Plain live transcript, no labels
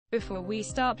Before we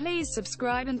start, please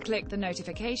subscribe and click the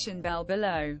notification bell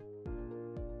below.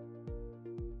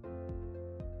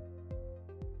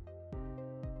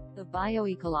 The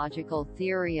bioecological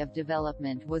theory of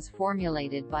development was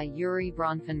formulated by Urie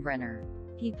Bronfenbrenner.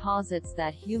 He posits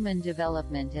that human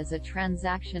development is a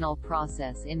transactional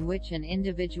process in which an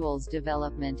individual's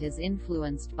development is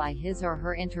influenced by his or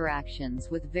her interactions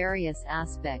with various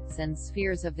aspects and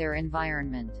spheres of their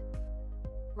environment.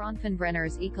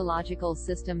 Bronfenbrenner's ecological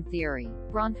system theory.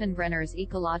 Bronfenbrenner's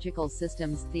ecological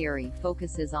systems theory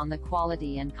focuses on the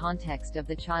quality and context of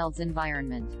the child's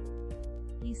environment.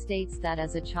 He states that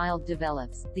as a child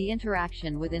develops, the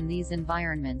interaction within these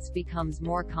environments becomes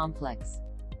more complex.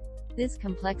 This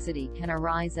complexity can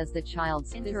arise as the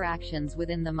child's interactions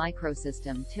within the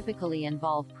microsystem typically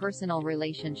involve personal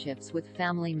relationships with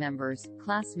family members,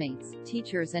 classmates,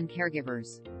 teachers and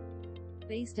caregivers.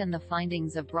 Based on the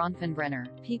findings of Bronfenbrenner,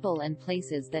 people and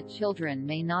places that children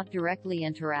may not directly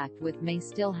interact with may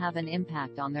still have an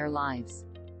impact on their lives.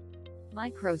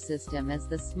 Microsystem is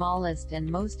the smallest and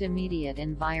most immediate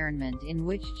environment in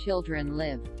which children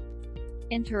live.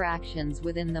 Interactions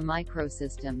within the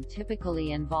microsystem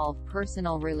typically involve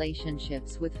personal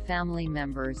relationships with family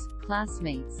members,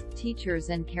 classmates, teachers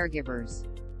and caregivers.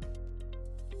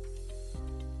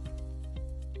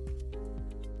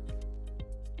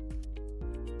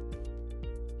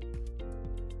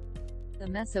 The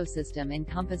mesosystem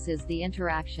encompasses the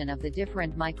interaction of the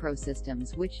different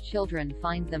microsystems which children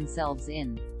find themselves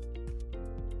in.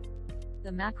 The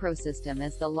macrosystem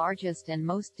is the largest and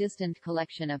most distant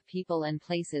collection of people and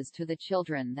places to the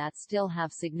children that still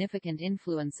have significant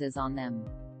influences on them.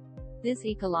 This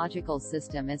ecological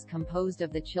system is composed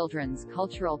of the children's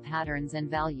cultural patterns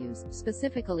and values,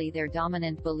 specifically their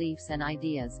dominant beliefs and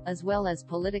ideas, as well as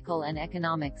political and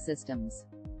economic systems.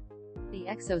 The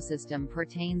exosystem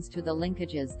pertains to the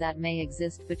linkages that may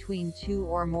exist between two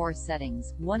or more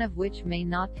settings, one of which may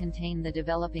not contain the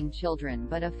developing children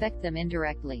but affect them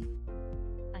indirectly.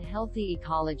 A healthy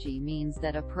ecology means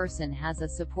that a person has a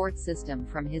support system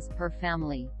from his/her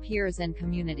family, peers and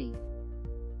community.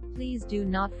 Please do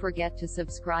not forget to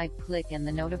subscribe, click and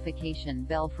the notification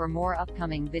bell for more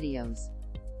upcoming videos.